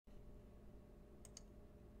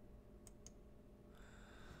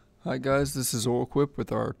Hi guys, this is Oilquip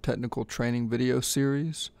with our technical training video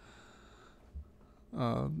series.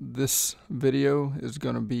 This video is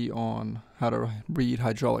going to be on how to read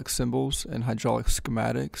hydraulic symbols and hydraulic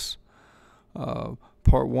schematics.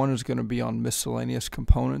 Part 1 is going to be on miscellaneous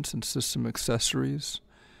components and system accessories.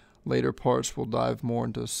 Later parts will dive more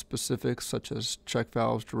into specifics such as check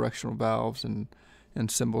valves, directional valves, and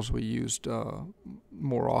symbols we used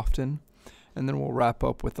more often. And then we'll wrap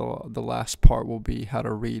up with the last part will be how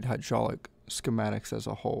to read hydraulic schematics as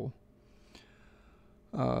a whole.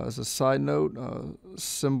 As a side note,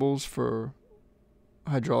 symbols for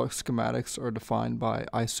hydraulic schematics are defined by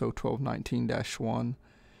ISO 1219-1.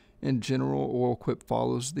 In general, Oilquip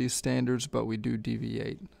follows these standards, but we do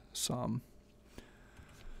deviate some.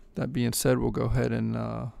 That being said, we'll go ahead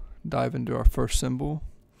and dive into our first symbol.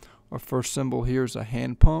 Our first symbol here is a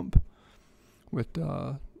hand pump with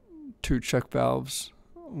two check valves,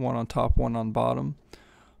 one on top, one on bottom.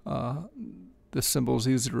 This symbol is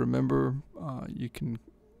easy to remember. You can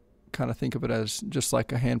kind of think of it as just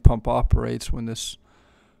like a hand pump operates. When this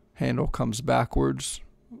handle comes backwards,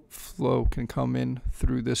 flow can come in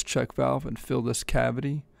through this check valve and fill this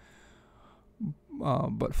cavity,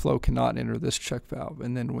 but flow cannot enter this check valve.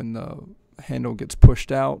 And then when the handle gets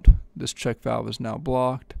pushed out, this check valve is now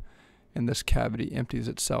blocked and this cavity empties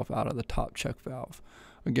itself out of the top check valve.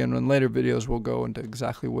 Again, in later videos we'll go into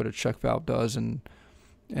exactly what a check valve does and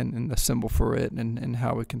the symbol for it and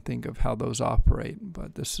how we can think of how those operate.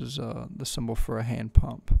 But this is the symbol for a hand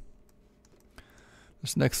pump.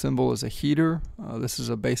 This next symbol is a heater. This is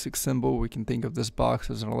a basic symbol. We can think of this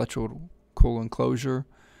box as an electrical enclosure,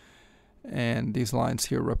 and these lines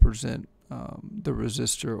here represent the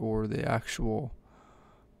resistor or the actual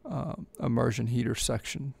immersion heater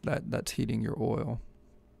section that's heating your oil.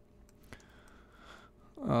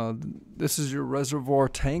 This is your reservoir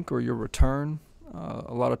tank or your return.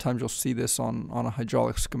 A lot of times you'll see this on a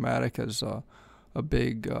hydraulic schematic as a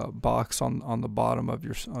big box on the bottom of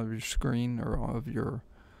your screen or of your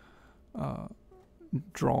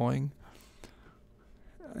drawing.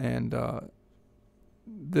 And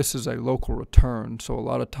this is a local return, so a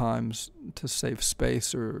lot of times to save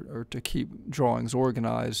space or to keep drawings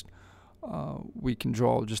organized, we can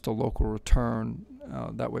draw just a local return.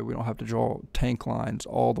 That way we don't have to draw tank lines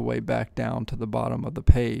all the way back down to the bottom of the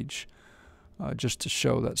page, just to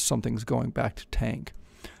show that something's going back to tank.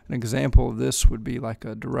 An example of this would be like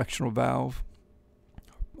a directional valve.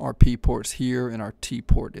 Our P port's here and our T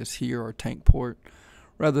port is here, our tank port.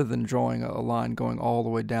 Rather than drawing a line going all the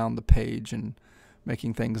way down the page and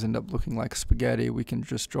making things end up looking like spaghetti, we can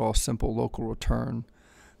just draw a simple local return.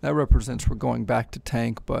 That represents we're going back to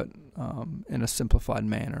tank, but in a simplified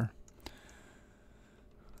manner.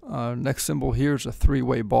 Next symbol here is a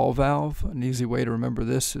three-way ball valve. An easy way to remember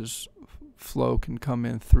this is flow can come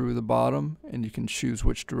in through the bottom and you can choose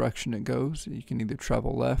which direction it goes. You can either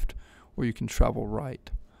travel left or you can travel right.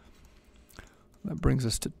 That brings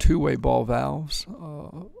us to two-way ball valves.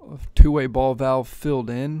 A two-way ball valve filled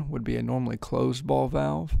in would be a normally closed ball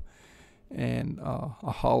valve, and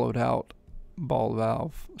a hollowed out ball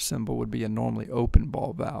valve symbol would be a normally open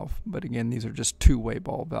ball valve. But again, these are just two-way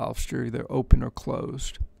ball valves. They're either open or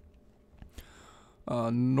closed.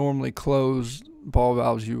 Normally closed ball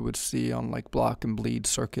valves you would see on like block and bleed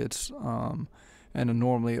circuits, and a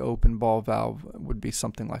normally open ball valve would be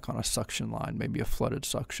something like on a suction line, maybe a flooded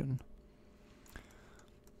suction.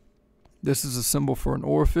 This is a symbol for an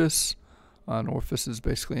orifice. An orifice is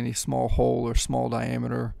basically any small hole or small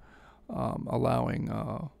diameter, allowing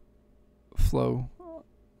flow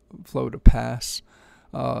to pass.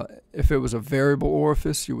 If it was a variable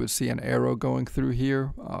orifice, you would see an arrow going through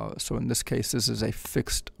here. So in this case, this is a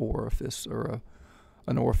fixed orifice, or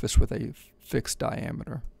an orifice with a fixed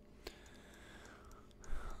diameter.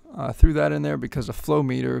 I threw that in there because a flow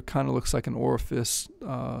meter kind of looks like an orifice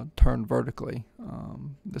turned vertically.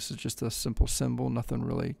 This is just a simple symbol, nothing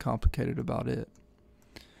really complicated about it.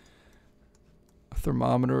 A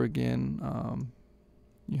thermometer, again,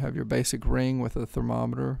 you have your basic ring with a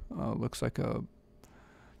thermometer. Looks like your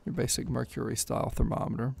basic mercury style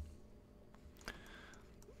thermometer.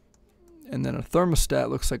 And then a thermostat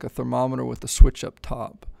looks like a thermometer with a switch up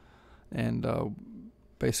top. And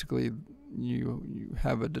basically you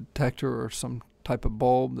have a detector or some type of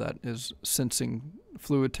bulb that is sensing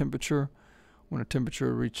fluid temperature. When a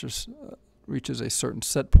temperature reaches a certain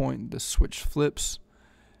set point, this switch flips,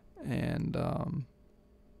 and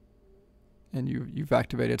you've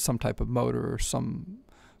activated some type of motor or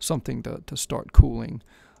something to start cooling.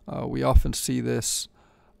 We often see this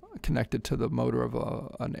connected to the motor of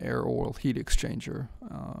an air oil heat exchanger,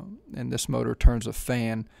 and this motor turns a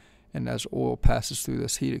fan and as oil passes through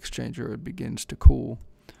this heat exchanger, it begins to cool.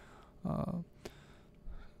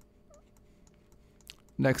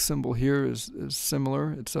 Next symbol here is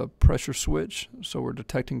similar. It's a pressure switch, so we're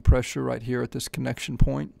detecting pressure right here at this connection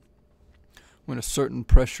point. When a certain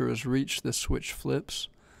pressure is reached, this switch flips.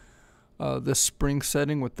 This spring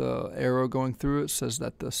setting with the arrow going through it says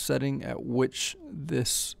that the setting at which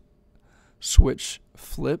this switch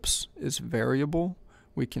flips is variable.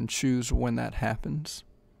 We can choose when that happens.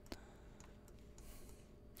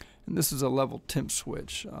 And this is a level temp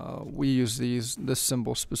switch. We use this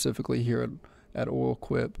symbol specifically here at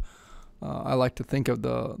Oilquip. I like to think of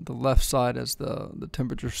the left side as the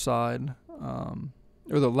temperature side,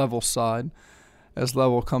 or the level side. As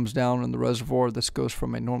level comes down in the reservoir, this goes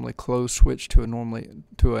from a normally closed switch to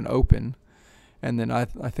an open. And then I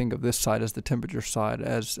think of this side as the temperature side.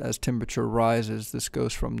 As temperature rises, this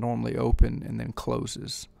goes from normally open and then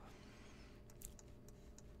closes.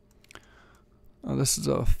 This is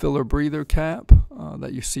a filler breather cap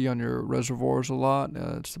that you see on your reservoirs a lot.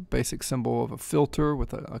 It's a basic symbol of a filter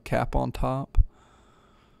with a cap on top.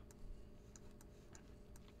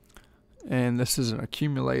 And this is an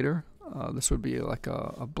accumulator. This would be like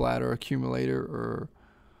a bladder accumulator or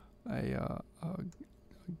a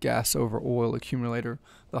gas over oil accumulator.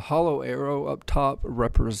 The hollow arrow up top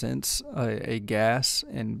represents a gas,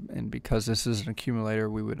 and because this is an accumulator,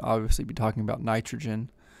 we would obviously be talking about nitrogen.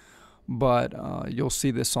 But you'll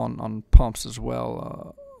see this on pumps as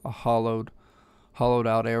well. A hollowed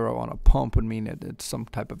out arrow on a pump would mean it's some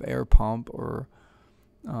type of air pump, or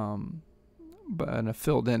and a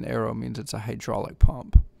filled in arrow means it's a hydraulic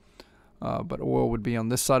pump. But oil would be on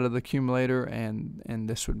this side of the accumulator, and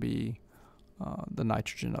this would be the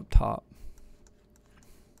nitrogen up top.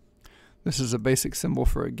 This is a basic symbol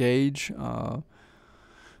for a gauge.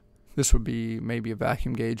 This would be maybe a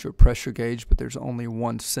vacuum gauge or a pressure gauge, but there's only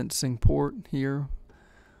one sensing port here.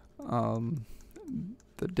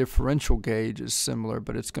 The differential gauge is similar,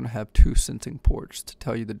 but it's going to have two sensing ports to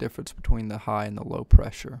tell you the difference between the high and the low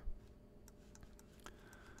pressure.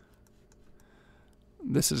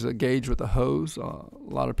 This is a gauge with a hose. A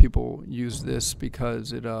lot of people use this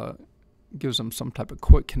because it gives them some type of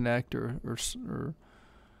quick connect or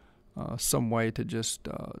some way to just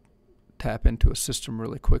tap into a system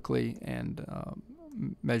really quickly and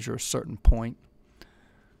measure a certain point.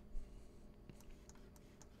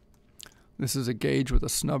 This is a gauge with a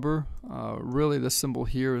snubber. Really, the symbol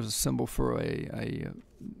here is a symbol for a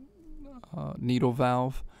needle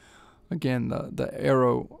valve. Again, the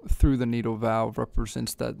arrow through the needle valve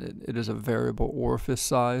represents that it is a variable orifice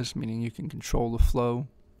size, meaning you can control the flow.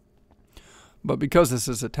 But because this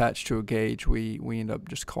is attached to a gauge, we end up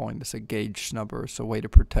just calling this a gauge snubber. It's a way to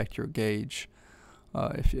protect your gauge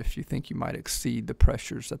if you think you might exceed the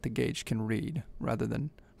pressures that the gauge can read, rather than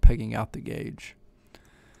pegging out the gauge.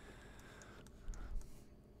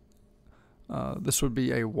 This would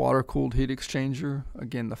be a water-cooled heat exchanger.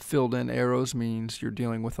 Again, the filled-in arrows means you're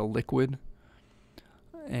dealing with a liquid,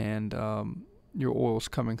 and your oil's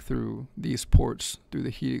coming through these ports through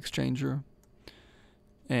the heat exchanger.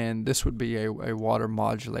 And this would be a water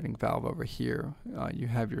modulating valve over here. You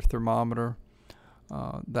have your thermometer.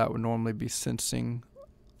 That would normally be sensing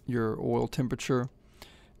your oil temperature.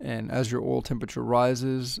 And as your oil temperature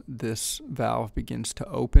rises, this valve begins to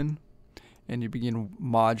open, and you begin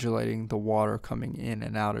modulating the water coming in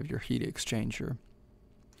and out of your heat exchanger.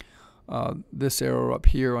 This arrow up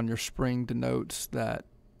here on your spring denotes that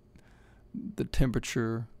the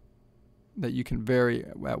temperature, that you can vary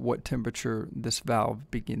at what temperature this valve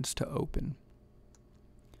begins to open.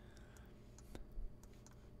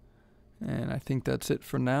 And I think that's it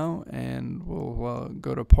for now, and we'll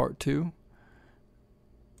go to part 2.